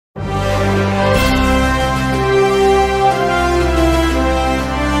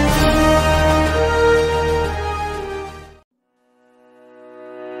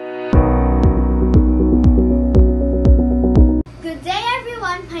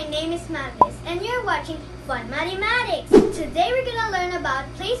my name is Mavis and you're watching Fun Mathematics. Today we're gonna learn about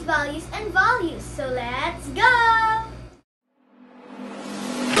place values and values. So let's go!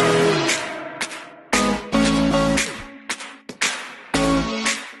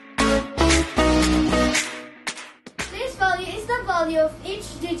 Place value is the value of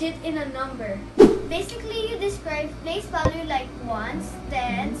each digit in a number. Basically, you describe place value like ones,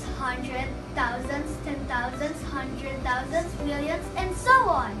 tens, hundreds, thousands, 10,000s, 100,000s, millions, and so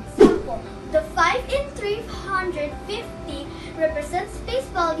on. Example, the 5 in 350 represents place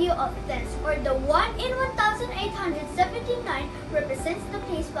value of tens, or the 1 in 1,879 represents the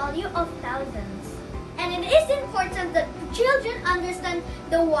place value of thousands. And it is important that children understand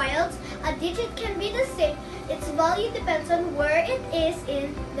the whilst a digit can be the same, its value depends on where it is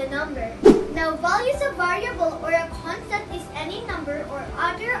in the number. Now, value is a variable or a constant is any number or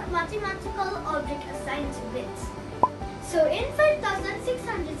other mathematical object assigned to it. So in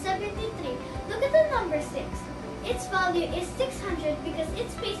 5,673, look at the number 6. Its value is 600 because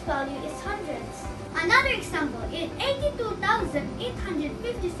its place value is hundreds. Another example, in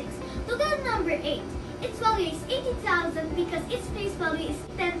 82,856, look at the number 8. Its value is 80,000 because its place value is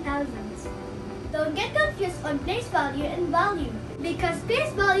 10,000. Don't get confused on place value and value, because place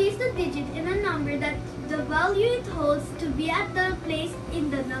value is the digit in a number that the value it holds to be at the place in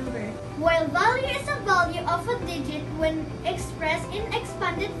the number, while value is a value of a digit when expressed in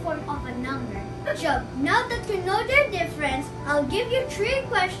expanded form of a number. Good job! Now that you know their difference, I'll give you 3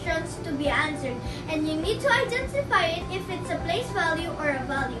 questions to be answered, and you need to identify it if it's a place value or a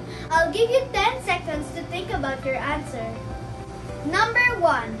value. I'll give you 10 seconds to think about your answer. Number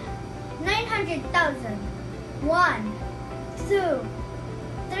 1. 900,000. 1, 2,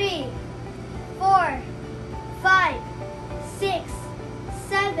 3, 4, 5, 6,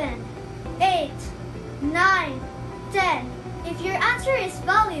 7, 8, 9, 10. If your answer is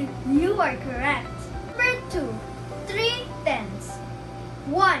value, you are correct. Number 2. 3 tens.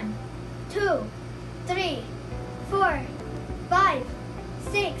 1, 2, 3, 4, 5,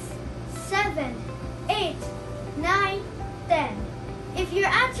 6, 7, 8, 9, 10. If your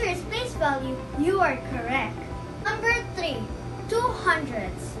answer is place value, you are correct. Number 3.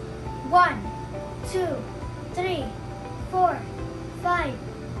 200s. 1, 2, 3, 4, 5,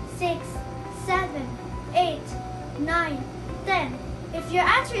 6, 7, 8, 9, 10. If your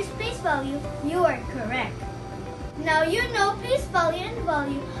answer is place value, you are correct. Now you know place value and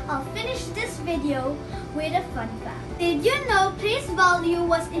value. I'll finish this video with a fun fact. Did you know place value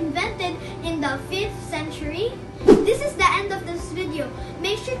was invented in the 5th century? This is the end of this video.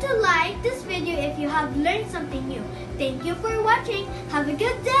 Make sure to like this video if you have learned something new. Thank you for watching. Have a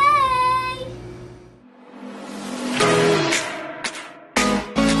good day!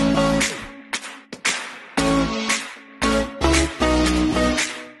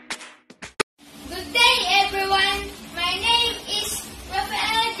 Good day, everyone. My name is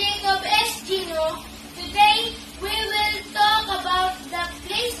Jacob S. Gino. Today, we will talk about the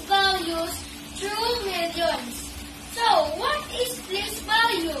place values through millions. So, what is place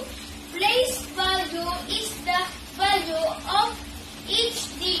value? Place value is the value of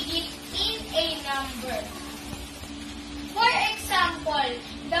each digit in a number. For example,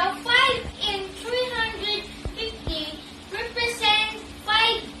 the 5 in 350 represents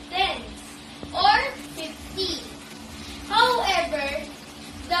 5 tens, or 50. However,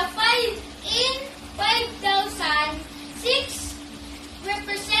 the 5 in 5,006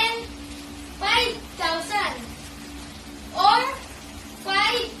 represents 5,000, or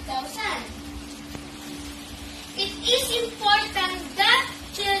 5,000. It is important that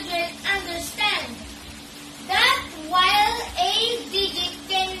children understand that while a digit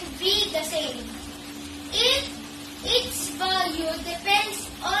can be the same, its value depends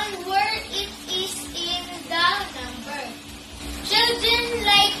on where it is in the number. Children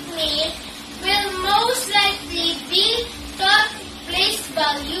like me will most likely be taught place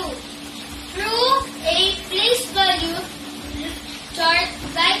value through a place value chart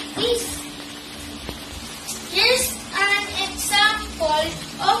like this. Here's an example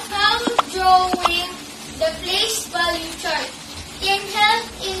of how drawing the place value chart can help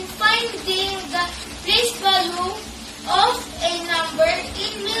in finding the place value of a number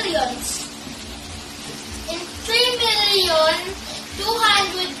in millions. In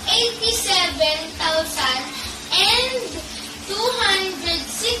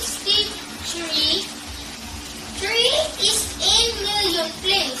 3,287,263, 3 is in million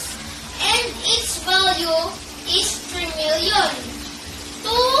place, and its value is 3 million.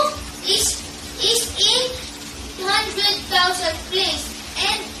 2 is in 100,000 place,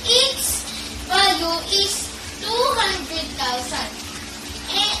 and its value is 200,000.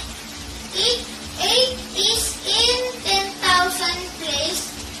 And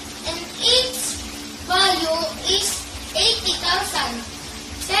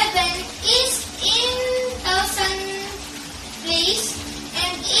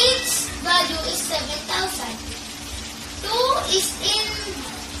 7,000. 2 is in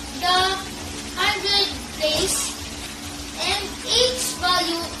the 100 place and its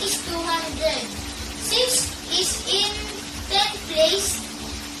value is 200. 6 is in 10 place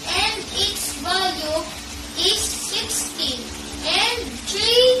and its value is 60. And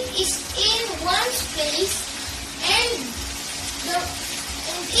 3 is in 1's place and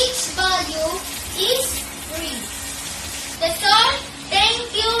its value is 3. That's all.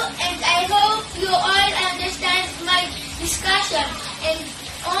 Thank you, and I hope you all understand my discussion and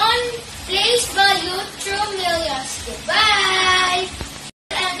on place value through millions. Goodbye.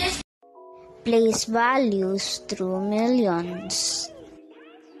 Place values through millions.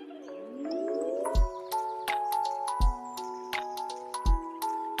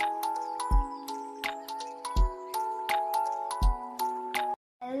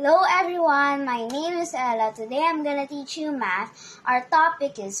 Hello everyone, my name is Ella. Today I'm gonna teach you math. Our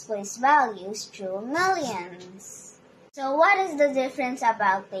topic is place values through millions. So what is the difference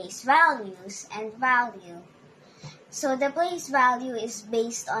about place values and value? So the place value is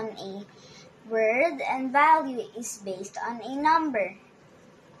based on a word and value is based on a number.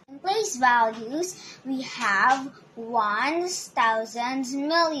 In place values, we have ones, thousands,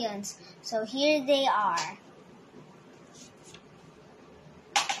 millions. So here they are.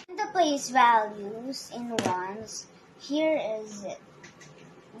 The place values in ones, here is it,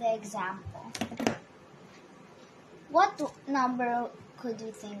 the example. What number could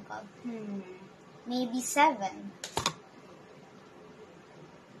you think of? Maybe 7.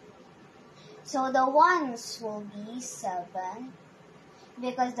 So the ones will be 7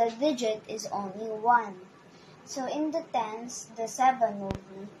 because the digit is only 1. So in the tens, the 7 will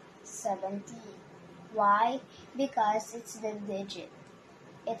be 70. Why? Because it's the digit.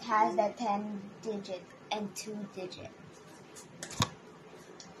 It has the 10 digit and 2 digit.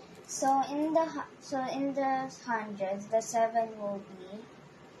 So in the hundreds, the 7 will be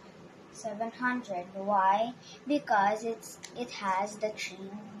 700. Why? Because it has the 3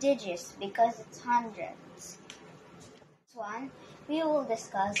 digits because it's hundreds. This one we will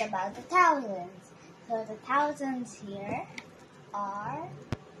discuss about the thousands. So the thousands here are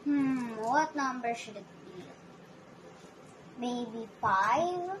what number should it be? Maybe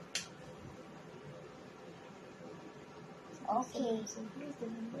 5. Okay.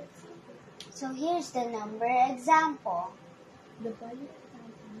 So here's the number example.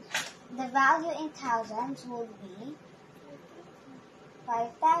 The value in thousands will be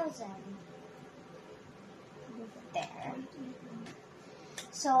 5,000. There.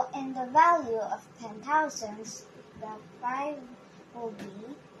 So in the value of 10,000s, the 5 will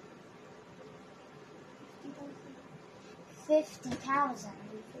be 50,000.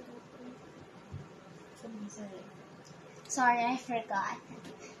 Sorry, I forgot.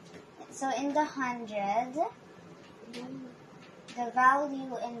 So in the 100, the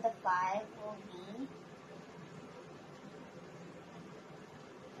value in the 5 will be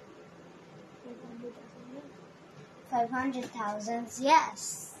 500,000.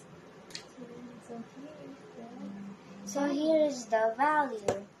 Yes. So here is the value.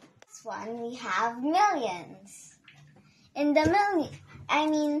 This one we have millions. In the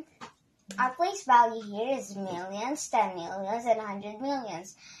our place value here is millions, 10 millions, and 100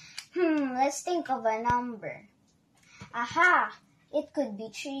 millions. Let's think of a number. Aha! It could be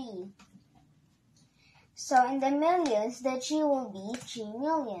 3. So in the millions, the 3 will be 3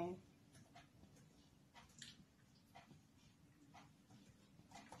 million.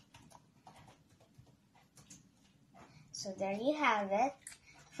 So there you have it.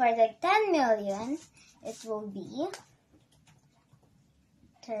 For the 10 million, it will be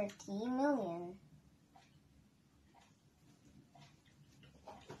 30 million.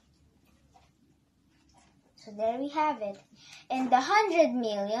 So there we have it. In the 100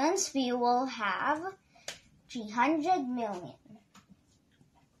 millions, we will have 300 million.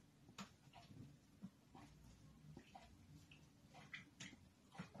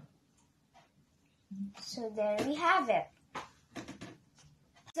 So there we have it.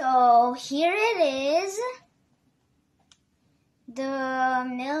 So here it is. The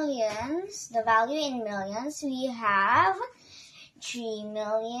millions, the value in millions, we have 3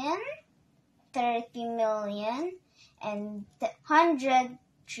 million, 30 million, and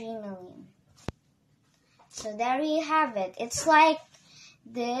 103 million. So there we have it. It's like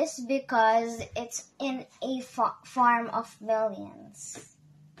this because it's in a form of millions.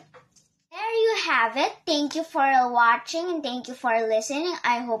 There you have it. Thank you for watching and thank you for listening.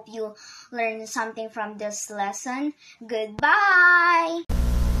 I hope you learned something from this lesson. Goodbye.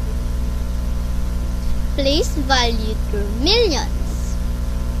 Place value through millions.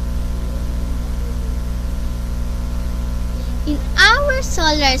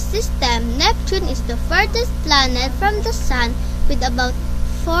 solar system, Neptune is the furthest planet from the Sun with about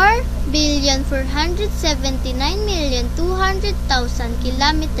 4,479,200,000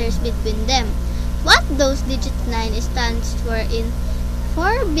 kilometers between them. What those digit 9 stands for in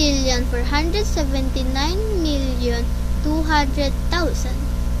 4,479,200,000.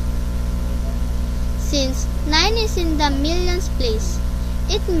 Since 9 is in the millions place,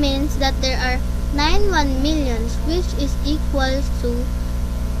 it means that there are 9 millions, which is equal to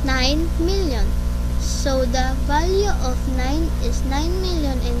 9 million. So the value of 9 is 9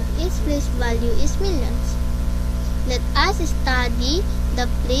 million and its place value is millions. Let us study the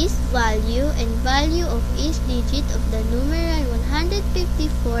place value and value of each digit of the numeral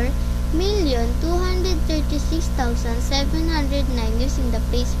 154,236,709 using the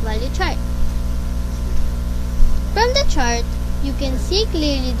place value chart. From the chart, you can see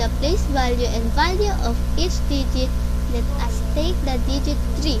clearly the place value and value of each digit. Let us take the digit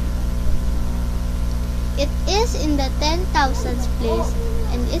 3. It is in the 10,000s place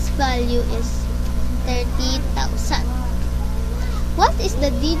and its value is 30,000. What is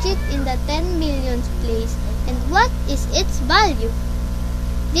the digit in the 10 millions place and what is its value?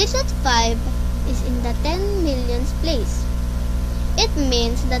 Digit 5 is in the 10 millions place. It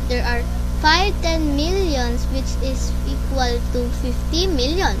means that there are 5 10 millions, which is equal to 50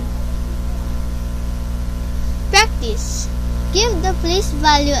 million. Practice. Give the place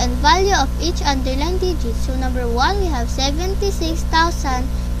value and value of each underlined digit. So number 1, we have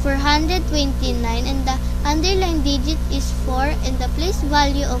 76,429 and the underlined digit is 4 and the place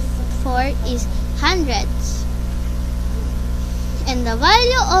value of 4 is hundreds. And the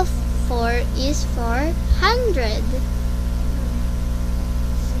value of 4 is 400.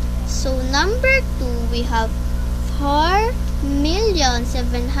 So number 2, we have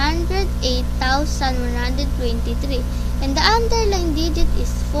 4,708,123 and the underlined digit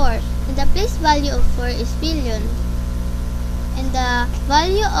is 4 and the place value of 4 is billion and the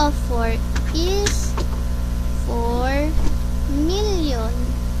value of 4 is 4 million.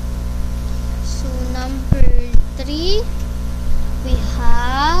 So number 3, we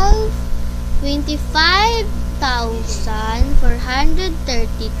have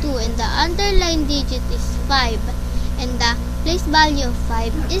 25,432 and the underlined digit is 5 and the place value of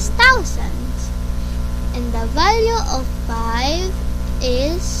 5 is thousands and the value of 5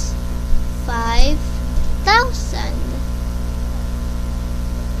 is 5,000.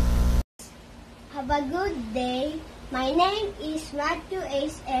 Have a good day. My name is Matthew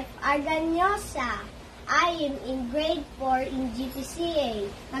F. Arganyosa. I am in grade 4 in GPCA.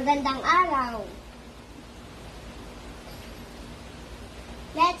 Magandang araw.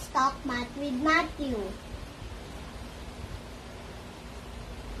 Let's talk math with Matthew.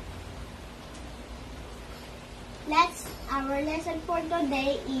 Our lesson for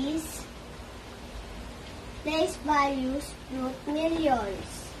today is place values root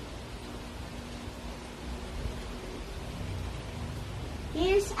millions.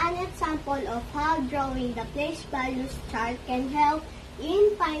 Here's an example of how drawing the place values chart can help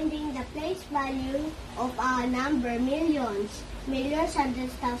in finding the place value of a number millions. Millions,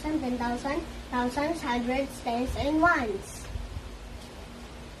 hundreds, thousands, 10,000, thousands, hundreds, tens, and ones.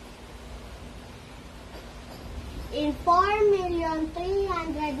 In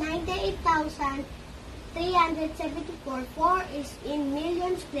 4,398,374, 4 is in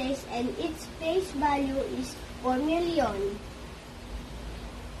millions place and its place value is 4 million.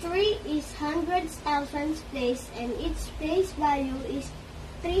 3 is hundreds thousands place and its place value is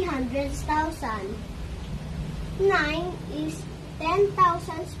 300,000. 9 is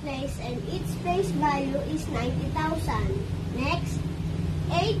 10,000 place and its place value is 90,000. Next,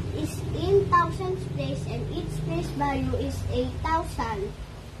 8 is in thousands place and its place value is 8,000.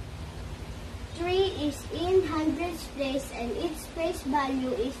 3 is in hundreds place and its place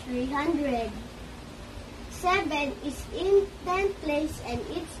value is 300. 7 is in 10th place and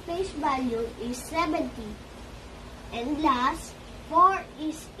its place value is 70. And last, 4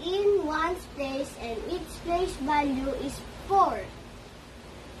 is in 1's place and its place value is 4.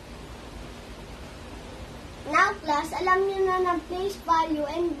 Now class, alam niyo na ng place value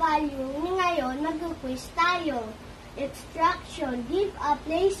and value. Ngayon, mag-quiz tayo. Instruction, give a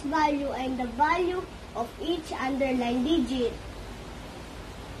place value and the value of each underlined digit.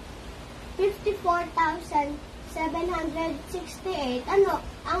 54,768. Ano?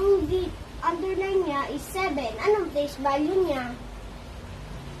 Ang underline niya is 7. Anong place value niya?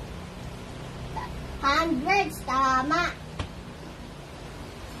 Hundreds. Tama.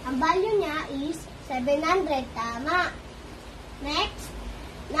 Ang value niya is 700. Tama. Next,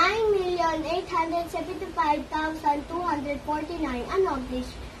 1,875,249. Ano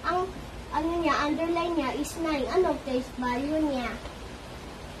place? Ang underline niya is 9. Ano place value niya?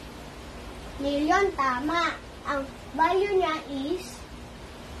 Million, tama. Ang value niya is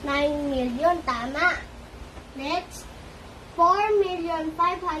 9 million, tama. Next,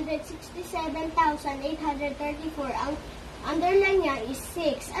 4,567,834. Ang underline niya is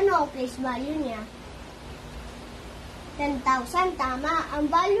 6. Ano place value niya? 10,000, tama.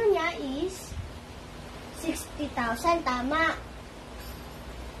 Ang value niya is 60,000, tama.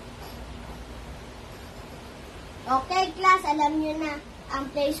 Okay, class, alam niyo na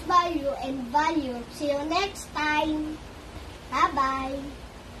ang place value and value. See you next time. Bye-bye.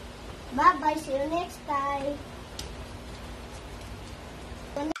 Bye-bye. See you next time.